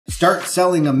start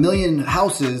selling 1 million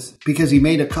houses because he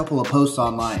made a couple of posts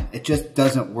online. It just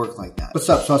doesn't work like that. What's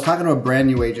up? So I was talking to a brand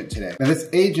new agent today. Now this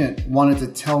agent wanted to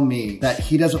tell me that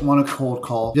he doesn't want to cold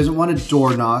call, he doesn't want to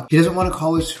door knock, he doesn't want to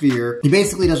call his sphere. He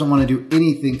basically doesn't want to do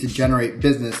anything to generate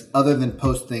business other than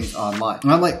post things online.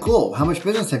 And I'm like, cool, how much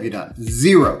business have you done?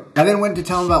 0. I then went to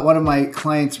tell him about one of my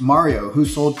clients, Mario, who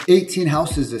sold 18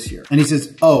 houses this year. And he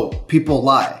says, oh, people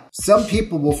lie. Some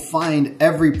people will find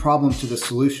every problem to the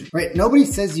solution, right? Nobody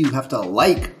says you have to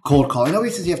like cold calling.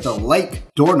 Nobody says you have to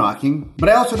like door knocking, but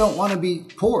I also don't want to be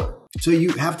poor. So you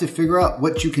have to figure out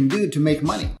what you can do to make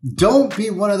money. Don't be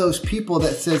one of those people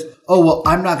that says, oh, well,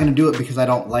 I'm not going to do it because I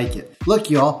don't like it. Look,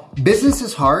 y'all, business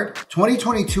is hard.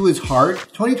 2022 is hard.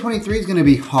 2023 is going to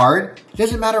be hard. It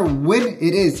doesn't matter when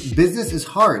it is. Business is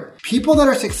hard. People that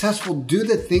are successful do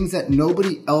the things that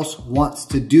nobody else wants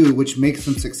to do, which makes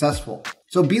them successful.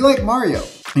 So be like Mario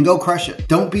and go crush it.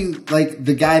 Don't be like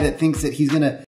the guy that thinks that he's going to